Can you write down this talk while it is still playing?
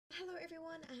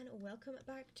everyone, and welcome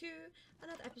back to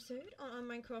another episode on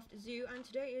Minecraft Zoo. And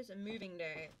today is a moving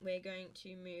day. We're going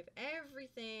to move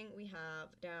everything we have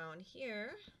down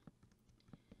here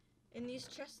in these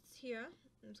chests here.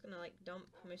 I'm just gonna like dump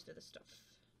most of the stuff.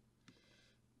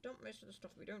 Dump most of the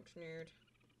stuff we don't need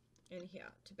in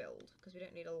here to build, because we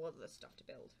don't need a lot of this stuff to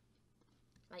build.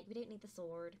 Like, we don't need the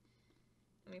sword,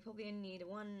 and we probably only need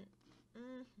one.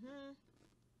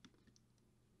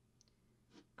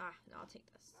 No, I'll take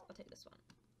this. I'll take this one.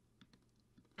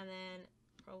 And then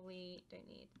probably don't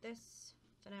need this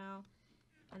for now.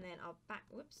 And then our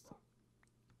whoops.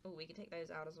 Oh, we can take those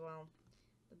out as well.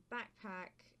 The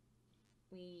backpack,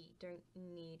 we don't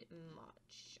need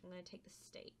much. I'm going to take the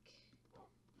steak.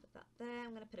 Put that there. I'm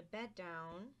going to put a bed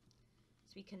down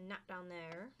so we can nap down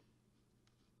there.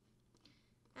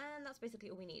 And that's basically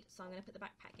all we need. So I'm going to put the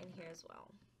backpack in here as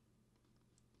well.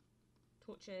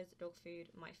 Torches, dog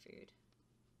food, my food.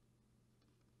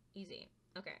 Easy.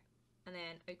 Okay. And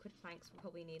then oak wood planks we'll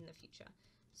probably need in the future.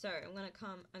 So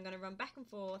I'm gonna run back and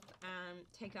forth and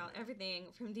take out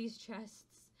everything from these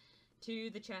chests to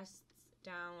the chests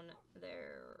down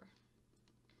there.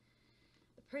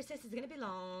 The process is gonna be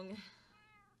long.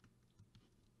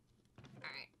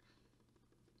 Alright.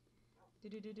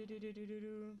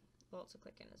 Lots of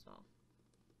clicking as well.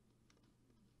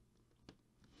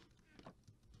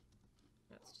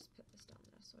 Let's just put this down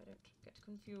there so I don't get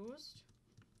confused.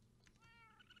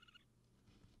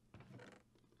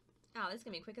 Oh, this is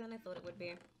going to be quicker than I thought it would be.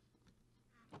 Hang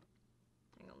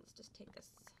on, let's just take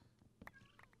this.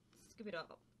 Scoop it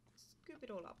up. Scoop it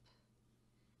all up.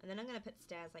 And then I'm going to put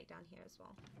stairs like down here as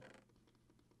well.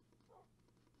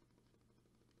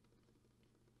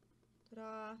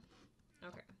 Ta-da!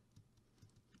 Okay.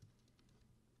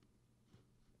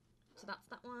 So that's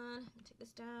that one. Take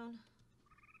this down.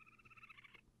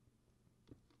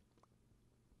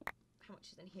 How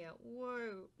much is in here?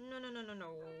 Whoa! No, no, no, no,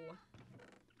 no.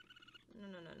 No,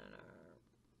 no, no, no, no.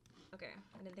 Okay,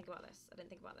 I didn't think about this. I didn't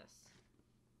think about this.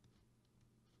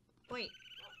 Wait.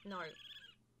 No.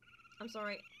 I'm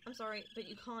sorry, but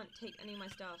you can't take any of my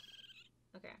stuff.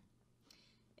 Okay.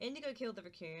 Indigo killed the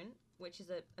raccoon, which is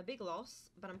a big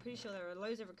loss, but I'm pretty sure there are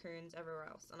loads of raccoons everywhere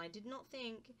else. And I did not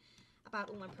think about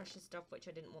all my precious stuff, which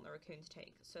I didn't want the raccoon to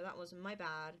take. So that was my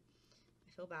bad.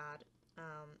 I feel bad.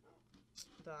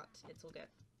 But it's all good.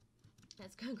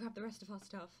 Let's go and grab the rest of our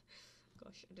stuff.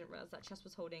 Gosh, I didn't realize that chest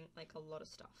was holding, like, a lot of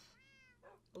stuff.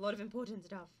 A lot of important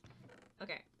stuff.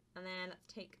 Okay, and then let's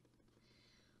take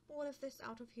all of this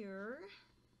out of here.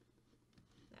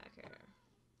 Okay.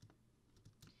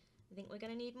 I think we're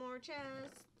gonna need more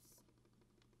chests.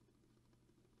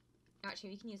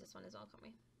 Actually, we can use this one as well, can't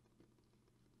we?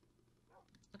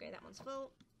 Okay, that one's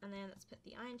full. And then let's put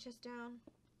the iron chest down.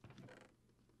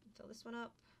 Fill this one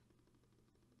up.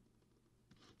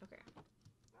 Okay.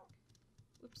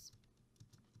 Oops.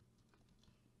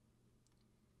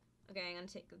 Okay, I'm going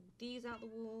to take these out the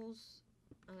walls.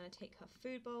 I'm going to take her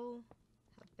food bowl,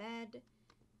 her bed,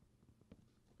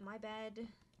 my bed,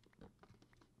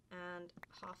 and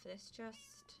half of this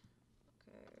chest.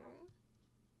 Okay.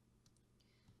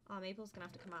 Oh, Maple's going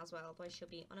to have to come out as well, otherwise she'll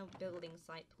be on a building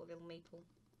site, poor little Maple.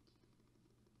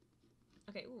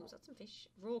 Okay, ooh, is that some fish?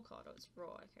 Raw cod, oh, it's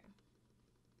raw, okay.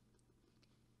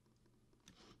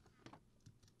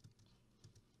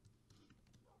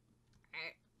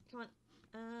 Alright, come on.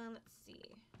 Let's see.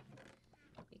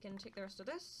 We can take the rest of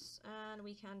this, and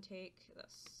we can take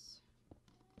this.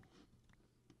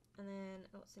 And then,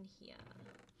 what's in here?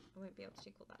 I won't be able to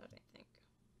take all that, I don't think.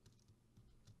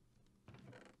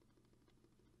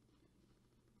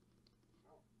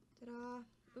 Ta-da!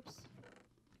 Oops. I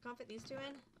can't fit these two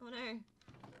in? Oh no.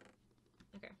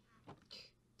 Okay.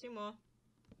 Two more.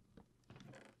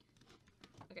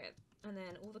 Okay, and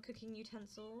then all the cooking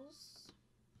utensils.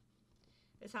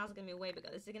 This house is going to be way bigger.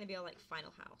 This is going to be our, like,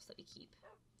 final house that we keep.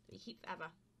 That we keep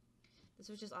forever. This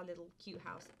was just our little cute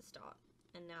house at the start.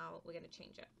 And now we're going to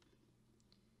change it.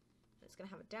 It's going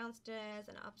to have a downstairs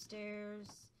and an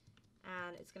upstairs.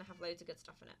 And it's going to have loads of good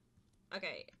stuff in it.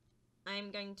 Okay.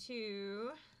 I'm going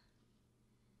to...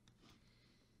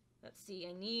 Let's see.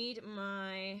 I need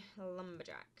my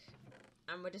lumberjack.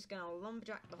 And we're just going to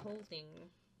lumberjack the whole thing.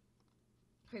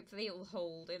 Hopefully it will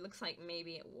hold. It looks like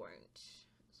maybe it won't.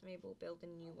 So maybe we'll build a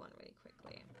new one really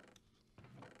quickly.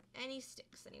 Any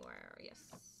sticks anywhere?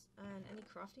 Yes. And any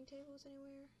crafting tables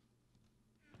anywhere?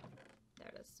 There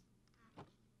it is.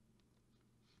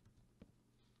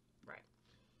 Right.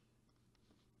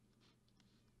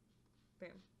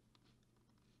 Boom.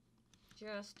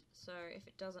 Just so if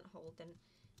it doesn't hold, then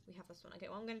we have this one. Okay,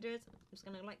 what I'm going to do is I'm just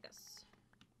going to go like this.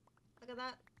 Look at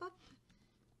that. Pop.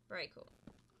 Very cool.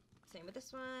 Same with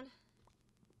this one.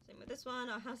 Same with this one.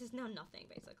 Our house is now nothing,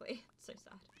 basically. So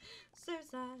sad. So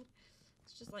sad.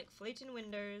 It's just like floating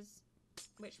windows,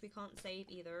 which we can't save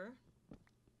either.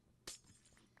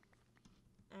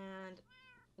 And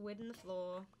wood in the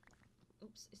floor.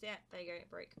 Oops. Yeah, there you go. It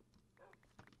broke.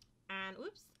 And,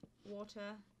 oops.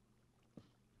 Water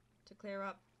to clear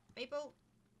up. Maple.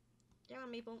 Go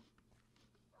on, Maple.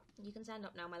 You can stand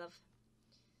up now, my love.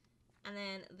 And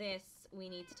then this we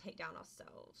need to take down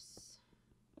ourselves.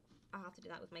 I'll have to do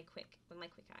that with my pickaxe. My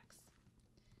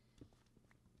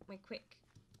quick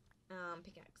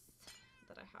pickaxe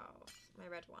that I have. My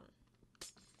red one.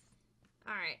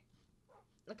 Alright.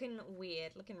 Looking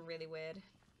weird. Looking really weird.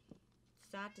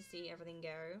 Sad to see everything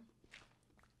go.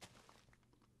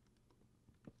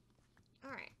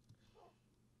 Alright.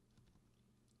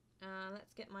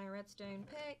 Let's get my redstone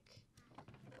pick.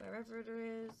 Wherever it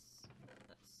is.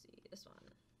 Let's see. This one.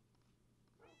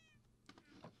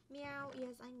 Meow.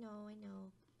 Yes, I know.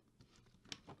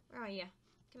 Where are you?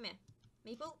 Come here.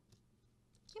 Maple?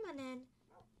 Come on then.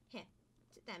 Here.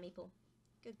 Sit there, Maple.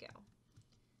 Good girl.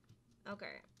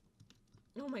 Okay.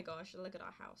 Oh my gosh, look at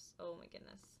our house. Oh my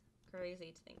goodness.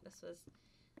 Crazy to think this was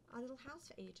our little house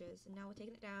for ages, and now we're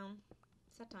taking it down.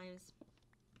 Sad times.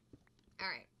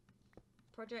 Alright.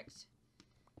 Project.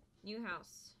 New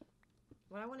house.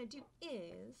 What I want to do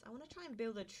is, I want to try and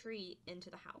build a tree into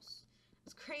the house.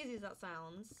 As crazy as that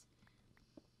sounds,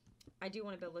 I do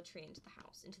want to build a tree into the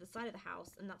house, into the side of the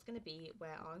house, and that's going to be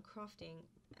where our crafting,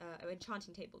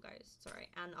 enchanting table goes, sorry,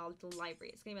 and our little library.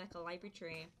 It's going to be like a library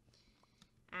tree,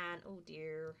 and, oh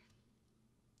dear,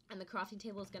 and the crafting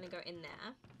table is going to go in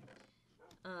there,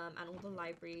 and all the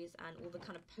libraries, and all the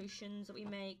kind of potions that we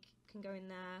make can go in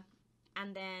there,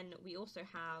 and then we also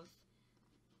have,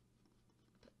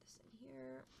 put this in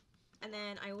here, and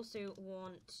then I also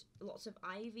want lots of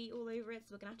ivy all over it,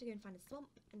 so we're going to have to go and find a swamp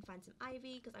and find some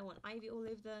ivy, because I want ivy all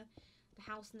over the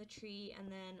house and the tree,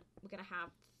 and then we're going to have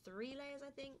 3 layers,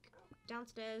 I think,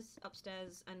 downstairs,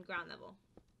 upstairs, and ground level.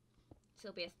 So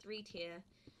it'll be a 3-tier,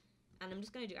 and I'm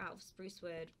just going to do it out of spruce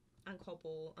wood and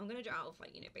cobble. I'm going to do it out of,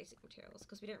 like, you know, basic materials,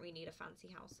 because we don't really need a fancy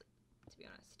house, to be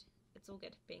honest. It's all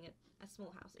good being a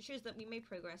small house. It shows that we made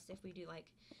progress if we do,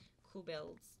 like, cool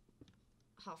builds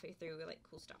halfway through with, like,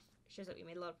 cool stuff. Shows that we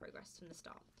made a lot of progress from the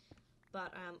start.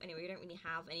 But anyway, we don't really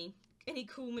have any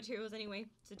cool materials anyway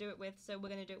to do it with, so we're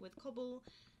going to do it with cobble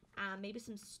and maybe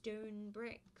some stone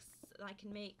bricks that I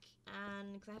can make,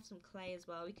 and because I have some clay as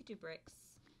well, we could do bricks,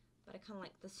 but I kind of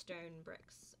like the stone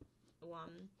bricks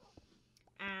one.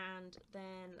 And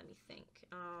then let me think,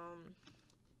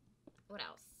 what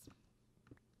else?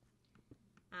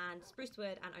 And spruce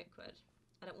wood and oak wood.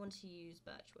 I don't want to use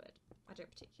birch wood. I don't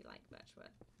particularly like birch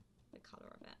wood, the colour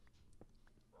of it.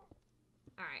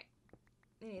 Alright,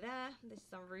 nearly there. This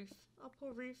is our roof. Our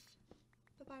poor roof.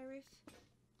 Bye-bye, roof.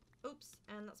 Oops,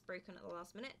 and that's broken at the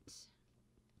last minute.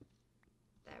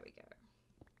 There we go.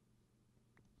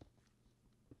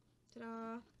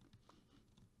 Ta-da!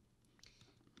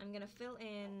 I'm gonna fill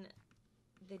in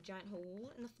the giant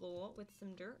hole in the floor with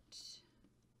some dirt.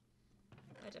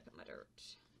 Where did I put my dirt?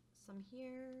 Some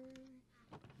here,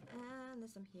 and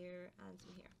there's some here, and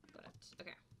some here. Got it.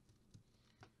 Okay.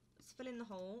 Let's fill in the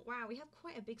hole. Wow, we have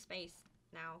quite a big space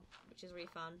now, which is really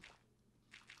fun.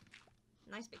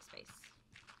 Nice big space.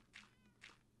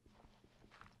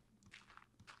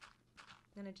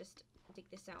 I'm gonna just dig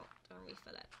this out and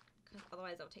refill it, because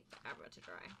otherwise it'll take forever to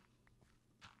dry.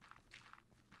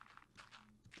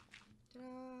 Ta-da!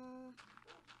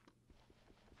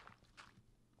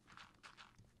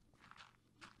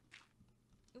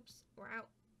 Oops, we're out.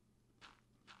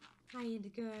 Hi,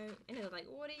 Indigo. Indigo's like,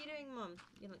 what are you doing, Mum?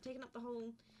 You're like taking out the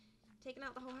whole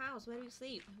house. Where do we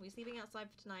sleep? We're sleeping outside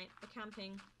for tonight. We're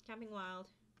camping wild.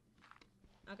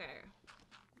 Okay.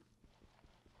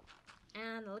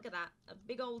 And look at that, a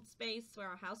big old space where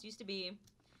our house used to be,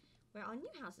 where our new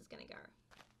house is gonna go.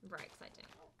 Very exciting.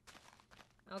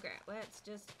 Okay, let's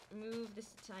just move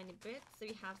this a tiny bit so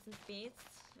we have some space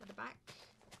at the back.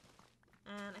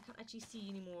 And I can't actually see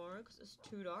anymore because it's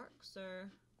too dark, so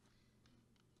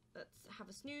let's have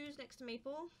a snooze next to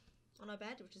Maple on our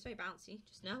bed, which is very bouncy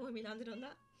just now when we landed on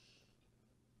that.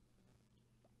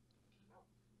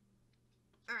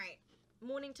 Alright,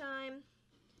 morning time.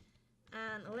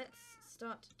 And let's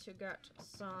start to get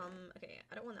some, okay,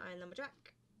 I don't want the iron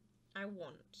lumberjack. I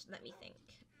want, let me think,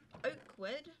 oak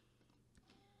wood.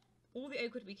 All the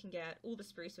oak wood we can get, all the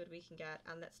spruce wood we can get,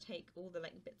 and let's take all the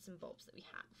like bits and bobs that we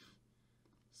have.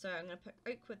 So I'm going to put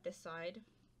oak wood this side,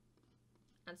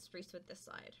 and spruce wood this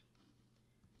side.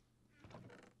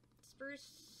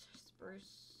 Spruce,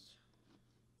 spruce,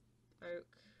 oak,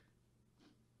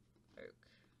 oak.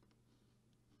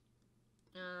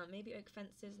 Maybe oak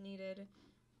fences needed.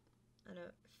 And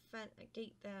a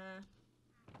gate there.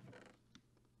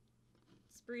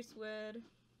 Spruce wood.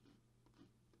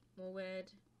 More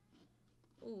wood.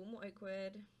 Ooh, more oak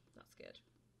wood. That's good.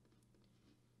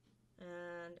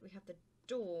 And we have the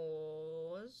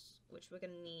doors, which we're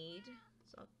going to need.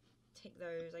 So I'll take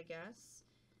those, I guess.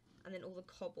 And then all the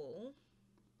cobble.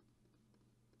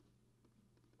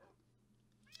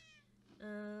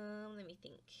 Let me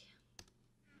think.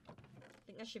 I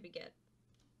think that should be good.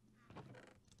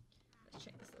 Let's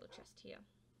check this little chest here.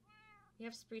 We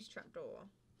have spruce trapdoor.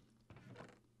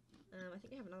 I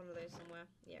think we have another one of those somewhere.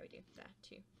 Yeah, we do. There,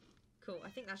 too. Cool. I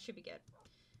think that should be good.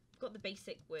 We've got the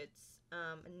basic woods.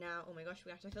 And now, oh my gosh,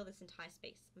 we have to fill this entire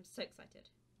space. I'm so excited.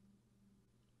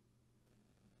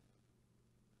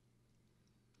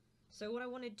 So what I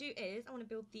want to do is, I want to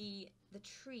build the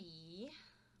tree.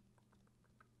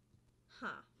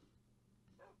 Huh.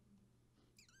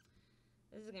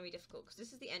 This is going to be difficult, because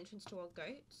this is the entrance to our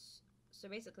goats. So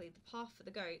basically, the path for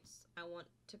the goats, I want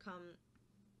to come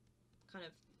kind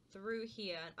of through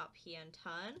here and up here and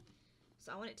turn.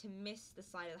 So I want it to miss the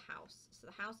side of the house. So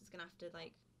the house is going to have to,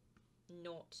 like,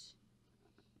 not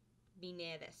be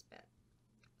near this bit.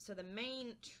 So the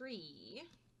main tree,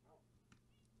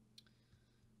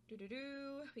 we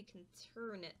can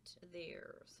turn it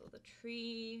there. So the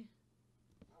tree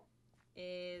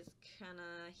is kind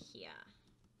of here.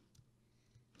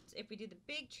 So if we do the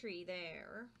big tree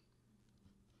there,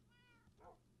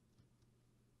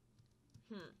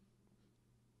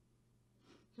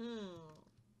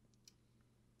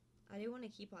 I want to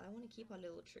keep our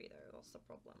little tree though. That's the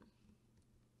problem.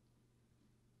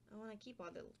 I want to keep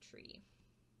our little tree.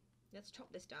 Let's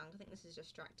chop this down. I think this is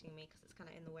distracting me because it's kind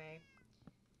of in the way.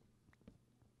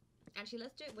 Actually,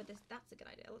 let's do it with this. That's a good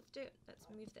idea. Let's do it. Let's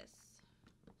move this.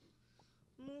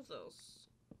 Move those.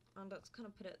 And let's kind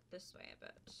of put it this way a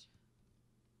bit.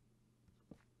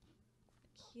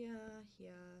 Like here,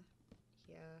 here,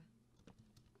 here.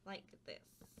 Like this.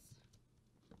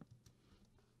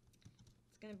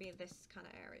 It's going to be this kind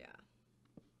of area.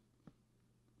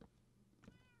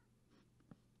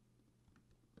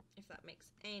 If that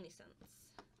makes any sense.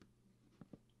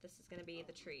 This is going to be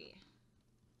the tree.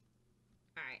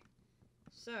 Alright.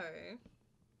 So,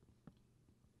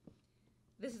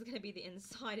 this is going to be the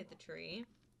inside of the tree.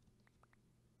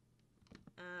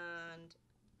 And,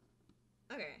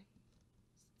 okay.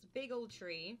 It's a big old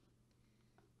tree.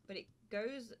 But it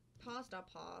goes past our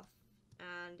path.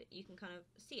 And you can kind of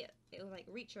see it. It will like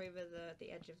reach over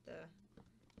the edge of the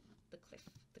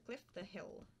cliff. The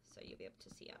hill. So you'll be able to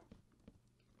see it.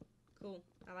 Cool.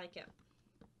 I like it.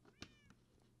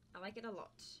 I like it a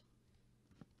lot.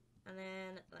 And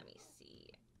then, let me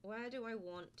see. Where do I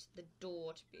want the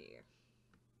door to be?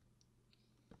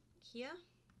 Here?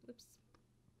 Whoops.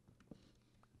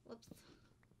 Whoops.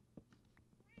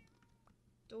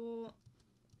 Door.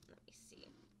 Let me see.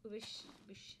 Whoosh,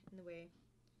 whoosh, in the way.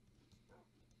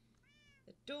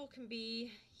 The door can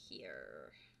be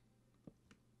here.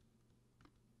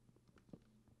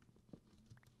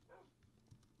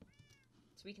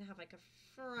 So we can have like a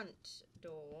front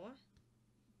door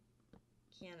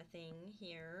kind of thing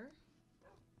here.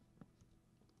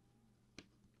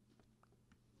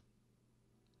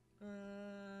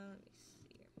 Let me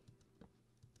see.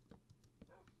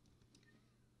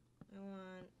 I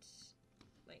want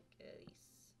like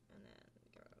these, and then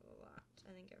get rid of that,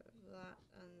 and then get rid of that,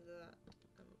 and that,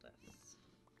 and this.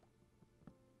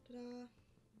 Ta-da!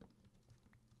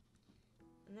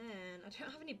 And then, I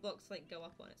don't have any blocks to like go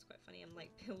up on, it's quite funny. I'm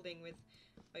like building with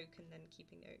oak and then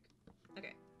keeping the oak.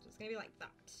 Okay, so it's gonna be like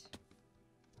that.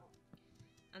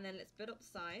 And then let's build up the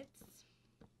sides.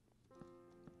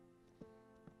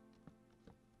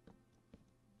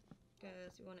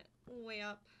 Because we want it all the way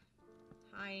up.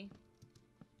 High.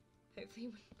 Hopefully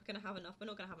we're gonna have enough. We're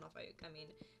not gonna have enough oak. I mean,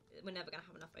 we're never gonna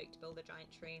have enough oak to build a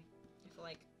giant tree. I feel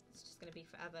like it's just gonna be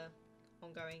forever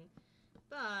ongoing.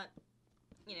 But,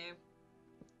 you know,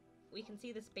 we can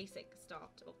see this basic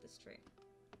start of this tree.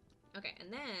 Okay,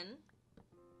 and then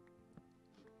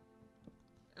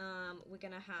we're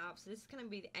gonna have, so this is gonna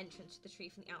be the entrance to the tree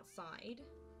from the outside,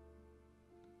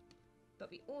 but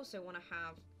we also want to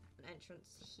have an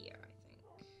entrance here, I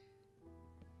think,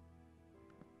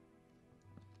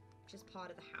 which is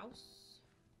part of the house.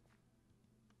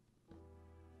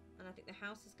 And I think the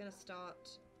house is gonna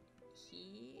start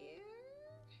here.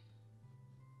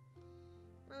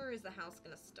 Where is the house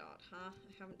gonna start, huh?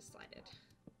 I haven't decided.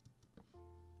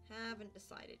 Haven't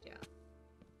decided yet.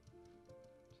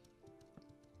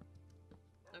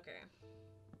 Okay.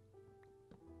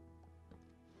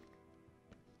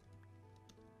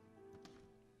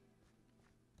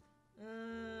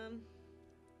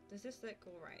 Does this look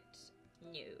alright?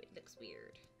 No, it looks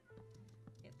weird.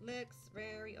 It looks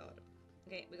very odd.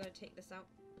 Okay, we gotta take this out.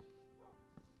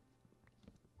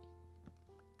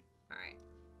 Alright.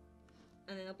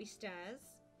 And then there'll be stairs.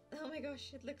 Oh my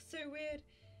gosh, it looks so weird.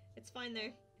 It's fine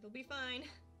though. It'll be fine.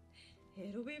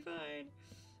 It'll be fine.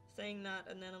 Saying that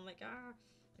and then I'm like, ah.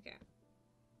 Okay.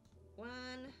 1,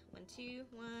 1, 2,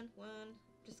 1, 1.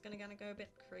 Just gonna go a bit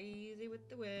crazy with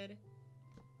the wood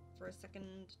for a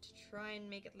second to try and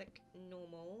make it look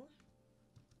normal.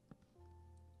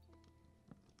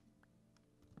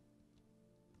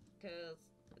 Because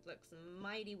it looks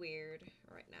mighty weird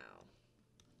right now.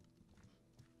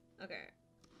 Okay.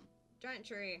 Giant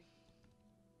tree.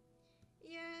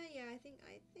 Yeah, I think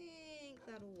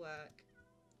that'll work.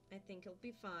 I think it'll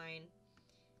be fine.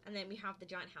 And then we have the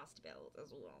giant house to build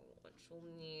as well, which will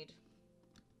need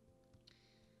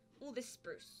all this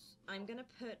spruce. I'm gonna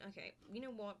put, okay, you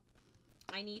know what?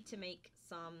 I need to make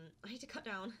some, I need to cut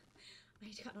down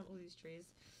all these trees.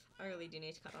 I really do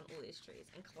need to cut down all these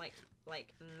trees and collect,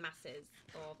 like, masses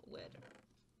of wood.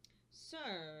 So,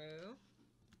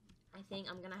 I think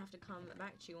I'm gonna have to come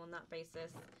back to you on that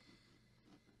basis.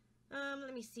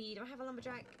 Let me see, do I have a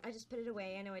lumberjack? I just put it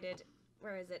away, I know I did.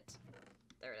 Where is it?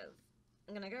 There it is.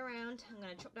 I'm gonna go around, I'm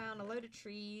gonna chop down a load of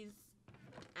trees,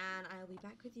 and I'll be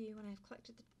back with you when I've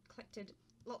collected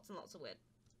lots and lots of wood.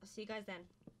 I'll see you guys then.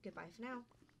 Goodbye for now.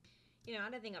 You know, I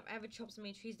don't think I've ever chopped so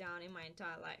many trees down in my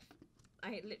entire life.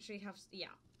 I literally have,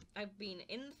 yeah. I've been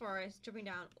in the forest, chopping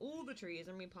down all the trees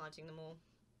and replanting them all.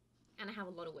 And I have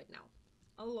a lot of wood now.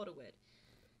 A lot of wood.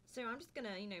 So I'm just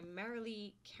gonna, you know,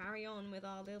 merrily carry on with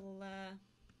our little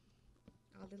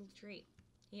tree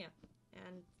here.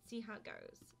 And see how it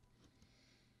goes.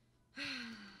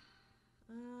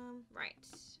 Right.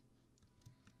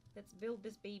 Let's build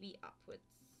this baby upwards.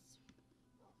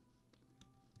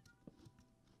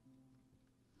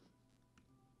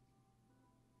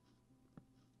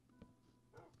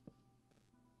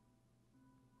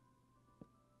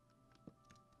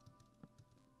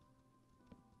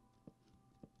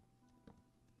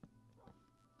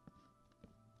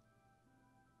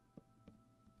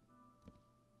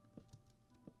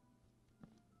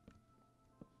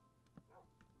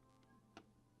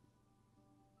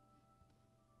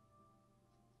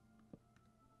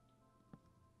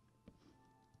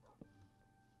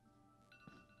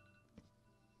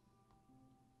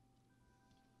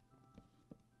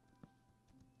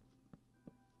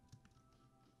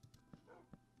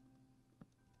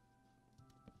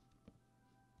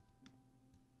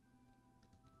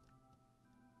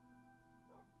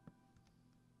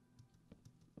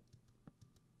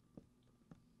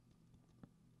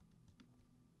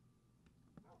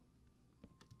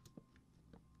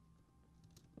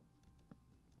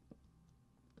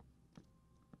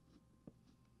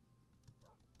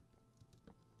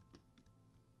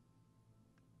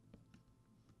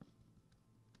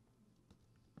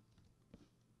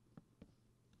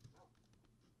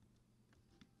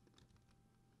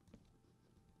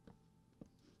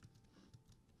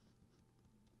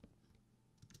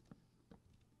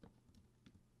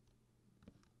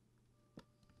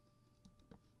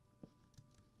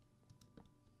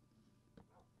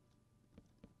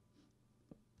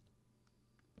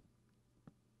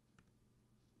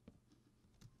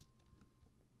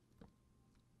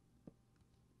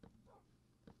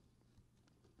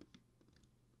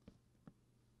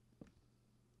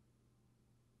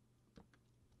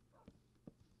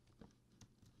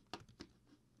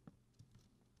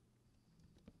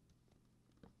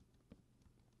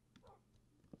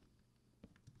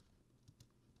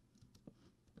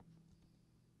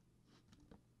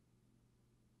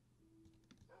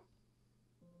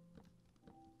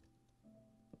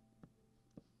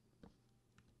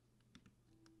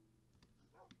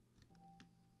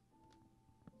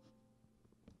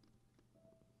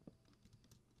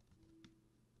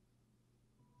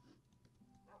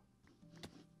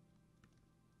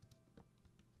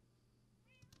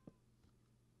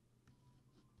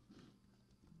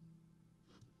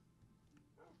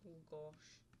 Oh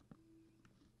gosh.